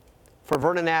weapons for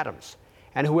Vernon Adams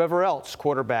and whoever else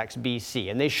quarterbacks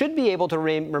BC. And they should be able to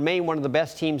remain one of the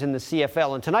best teams in the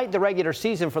CFL. And tonight, the regular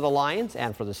season for the Lions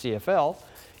and for the CFL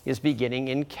is beginning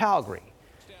in Calgary.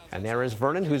 And there is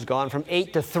Vernon, who's gone from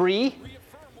 8-3.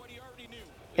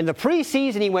 In the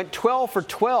preseason, he went 12 for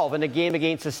 12 in a game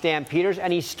against the Stampeders,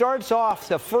 and he starts off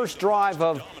the first drive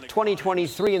of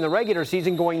 2023 in the regular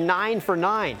season going 9 for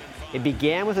 9. It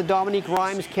began with a Dominique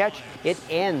Rhymes catch. It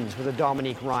ends with a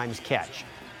Dominique Rhymes catch.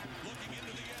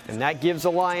 And that gives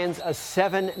the Lions a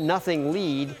 7-0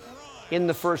 lead in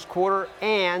the first quarter,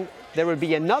 and there would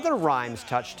be another Rhymes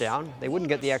touchdown. They wouldn't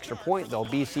get the extra point, though.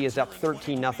 BC is up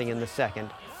 13-0 in the second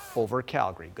over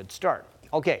Calgary. Good start.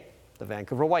 Okay. The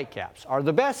Vancouver Whitecaps are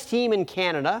the best team in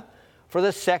Canada for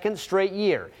the second straight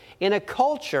year. In a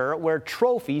culture where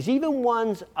trophies, even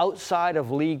ones outside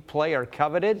of league play, are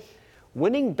coveted,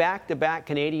 winning back-to-back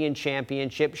Canadian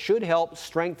championships should help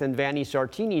strengthen Vanni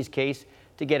Sartini's case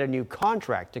to get a new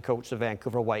contract to coach the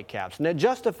Vancouver Whitecaps. And it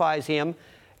justifies him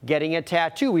getting a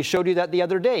tattoo. We showed you that the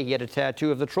other day. He had a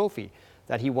tattoo of the trophy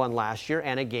that he won last year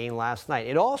and again last night.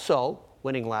 It also,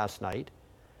 winning last night,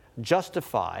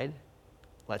 justified,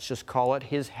 let's just call it,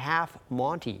 his half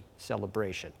Monty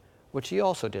celebration, which he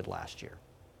also did last year.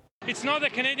 It's not a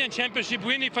Canadian Championship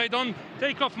win if I don't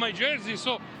take off my jersey,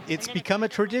 so... It's become a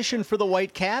tradition for the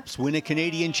Whitecaps, win a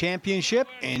Canadian Championship,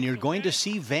 and you're going to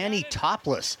see Vanni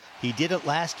topless. He did it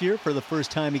last year for the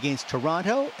first time against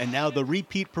Toronto, and now the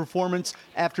repeat performance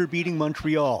after beating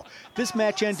Montreal. This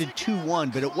match ended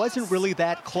 2-1, but it wasn't really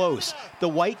that close. The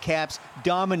Whitecaps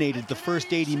dominated the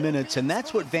first 80 minutes, and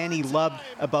that's what Vanni loved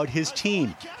about his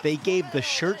team. They gave the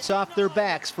shirts off their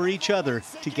backs for each other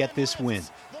to get this win.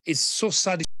 It's so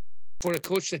satisfying for a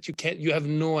coach that you have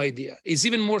no idea. It's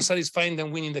even more satisfying than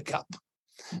winning the cup,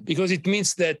 because it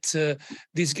means that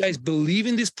these guys believe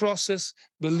in this process,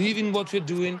 believe in what we're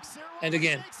doing. And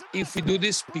again, if we do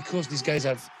this because these guys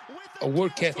have a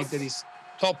work ethic that is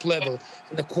top level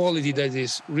and a quality that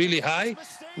is really high,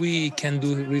 we can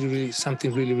do really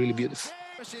something really beautiful.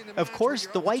 Of course,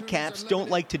 the Whitecaps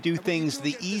don't like to do things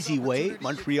the easy way.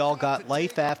 Montreal got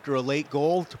life after a late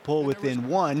goal to pull within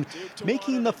one,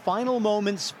 making the final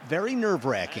moments very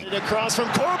nerve-wracking. Across from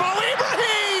Corbo,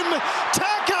 Ibrahim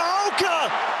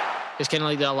Takaoka! It's kind of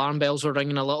like the alarm bells were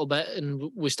ringing a little bit, and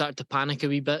we started to panic a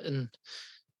wee bit,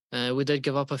 and we did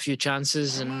give up a few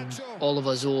chances, and all of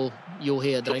us owe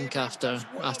Yohei a drink after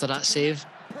that save.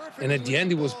 And at the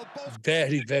end, it was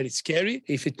very scary.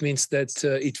 If it means that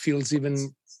it feels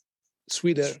even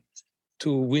sweeter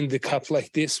to win the cup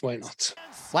like this. Why not?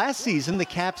 Last season, the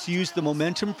Caps used the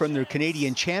momentum from their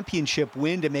Canadian Championship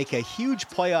win to make a huge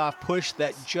playoff push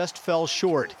that just fell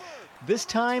short. This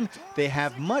time, they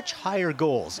have much higher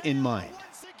goals in mind.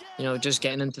 You know, just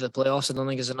getting into the playoffs, I don't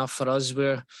think is enough for us.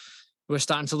 We're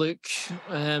starting to look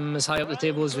as high up the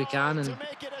table as we can and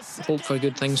hope for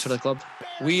good things for the club.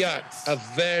 We are a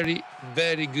very,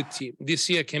 very good team. This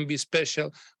year can be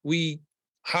special. We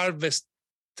harvested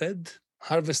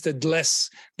less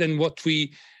than what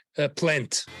we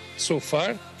planned so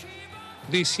far.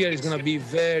 This year is going to be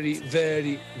very,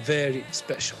 very, very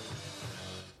special.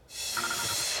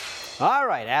 All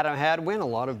right, Adam Hadwin, a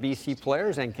lot of BC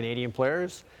players and Canadian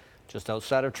players just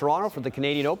outside of Toronto for the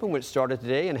Canadian Open, which started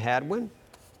today, and Hadwin,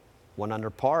 1 under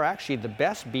par. Actually, the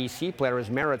best BC player is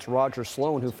Merritt's Roger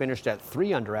Sloan, who finished at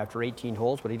 3 under after 18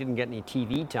 holes, but he didn't get any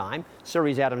TV time.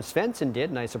 Surrey's Adam Svensson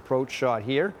did. Nice approach shot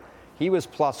here. He was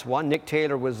 +1. Nick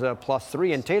Taylor was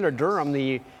 +3. And Taylor Durham,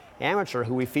 the amateur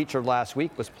who we featured last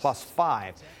week, was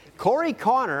 +5. Corey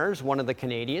Connors, one of the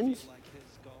Canadians.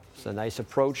 It's a nice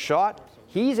approach shot.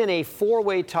 He's in a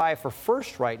 4-way tie for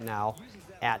first right now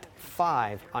at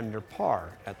 5 under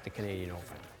par at the Canadian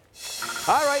Open.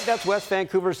 All right, that's West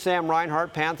Vancouver's Sam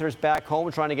Reinhart. Panthers back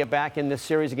home trying to get back in this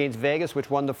series against Vegas, which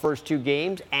won the first 2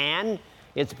 games. And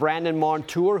it's Brandon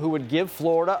Montour who would give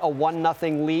Florida a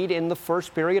 1-0 lead in the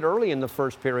first period, early in the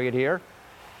first period here.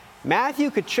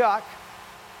 Matthew Tkachuk,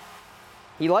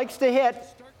 he likes to hit,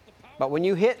 but when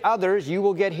you hit others, you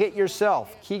will get hit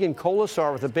yourself. Keegan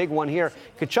Colasar with a big one here.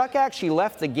 Tkachuk actually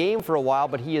left the game for a while,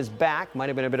 but he is back. Might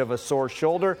have been a bit of a sore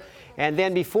shoulder. And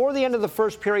then before the end of the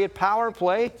first period, power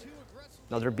play.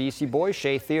 Another BC boy,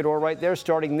 Shea Theodore right there,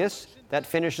 starting this. That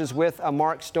finishes with a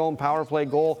Mark Stone power play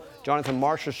goal. Jonathan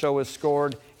Marchessault has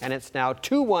scored, and it's now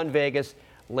 2-1 Vegas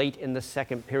late in the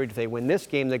second period. If they win this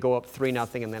game, they go up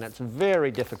 3-0, and then it's very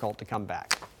difficult to come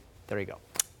back. There you go.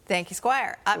 Thank you,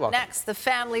 Squire. Up next, the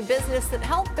family business that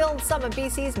helped build some of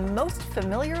BC's most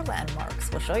familiar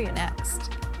landmarks. We'll show you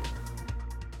next.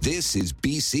 This is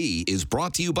BC is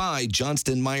brought to you by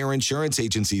Johnston Meyer Insurance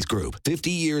Agencies Group.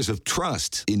 50 years of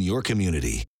trust in your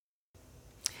community.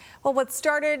 Well, what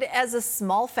started as a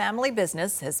small family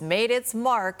business has made its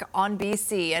mark on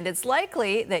BC, and it's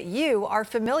likely that you are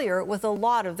familiar with a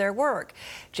lot of their work.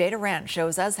 Jay Durant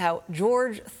shows us how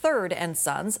George III and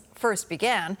Sons first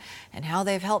began and how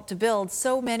they've helped to build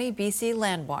so many BC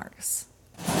landmarks.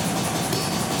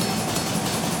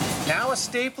 Now a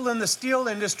staple in the steel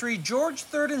industry, George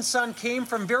III & Son came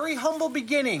from very humble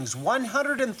beginnings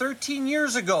 113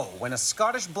 years ago when a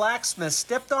Scottish blacksmith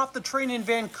stepped off the train in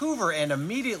Vancouver and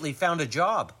immediately found a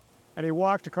job. And he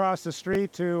walked across the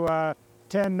street to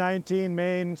 1019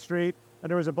 Main Street, and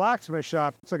there was a blacksmith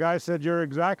shop. So the guy said, "You're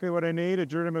exactly what I need, a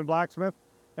journeyman blacksmith,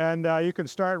 and you can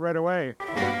start right away."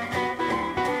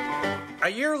 A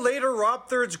year later, Rob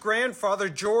III's grandfather,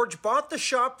 George, bought the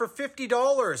shop for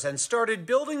 $50 and started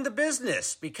building the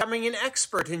business, becoming an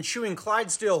expert in shoeing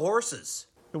Clydesdale horses.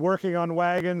 Working on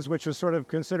wagons, which was sort of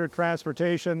considered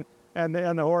transportation, and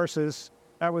the horses,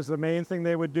 that was the main thing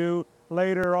they would do.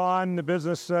 Later on, the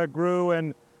business grew,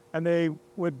 and they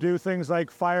would do things like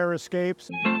fire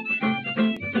escapes.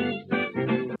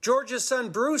 George's son,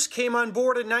 Bruce, came on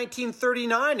board in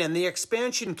 1939, and the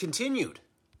expansion continued.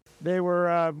 They were,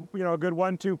 a good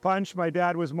 1-2 punch. My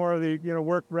dad was more of the,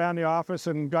 worked around the office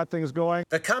and got things going.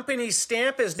 The company's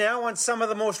stamp is now on some of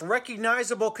the most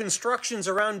recognizable constructions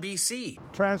around BC.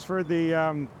 Transferred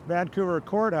the Vancouver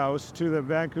Courthouse to the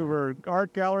Vancouver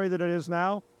Art Gallery that it is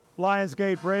now.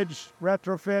 Lionsgate Bridge,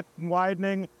 retrofit and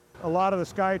widening. A lot of the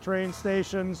SkyTrain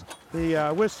stations.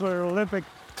 The Whistler Olympic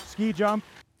ski jump.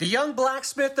 The young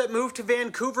blacksmith that moved to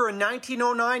Vancouver in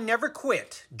 1909 never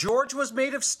quit. George was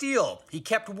made of steel. He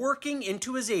kept working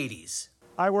into his 80s.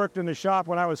 I worked in the shop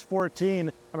when I was 14,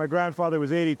 and my grandfather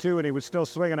was 82, and he was still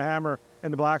swinging a hammer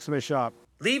in the blacksmith shop.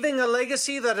 Leaving a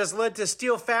legacy that has led to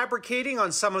steel fabricating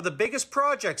on some of the biggest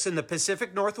projects in the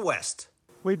Pacific Northwest.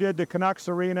 We did the Canucks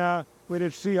Arena, we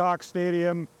did Seahawks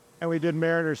Stadium, and we did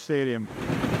Mariners Stadium.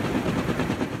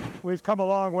 We've come a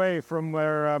long way from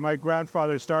where my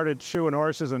grandfather started shoeing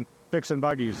horses and fixing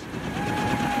buggies.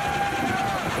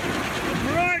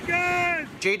 Right, guys!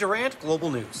 Jay Durant,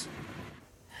 Global News.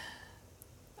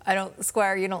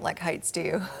 Squire, you don't like heights, do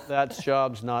you? That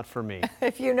job's not for me.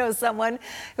 If you know someone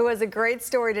who has a great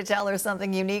story to tell or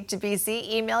something unique to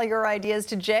BC, email your ideas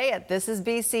to Jay at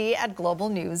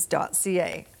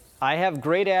thisisbc@globalnews.ca. I have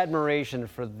great admiration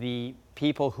for the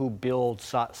people who build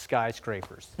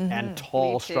skyscrapers and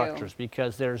tall structures,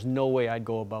 because there's no way I'd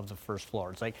go above the first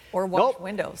floor. It's like, or wash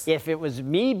windows. If it was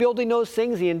me building those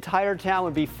things, the entire town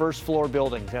would be first floor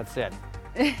buildings. That's it.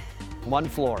 one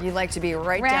floor. You like to be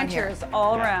right Ranchers down here.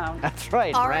 all around. That's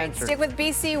right. All right, ranchers. stick with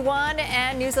BC One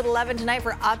and News at 11 tonight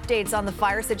for updates on the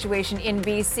fire situation in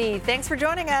BC. Thanks for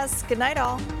joining us. Good night,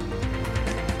 all.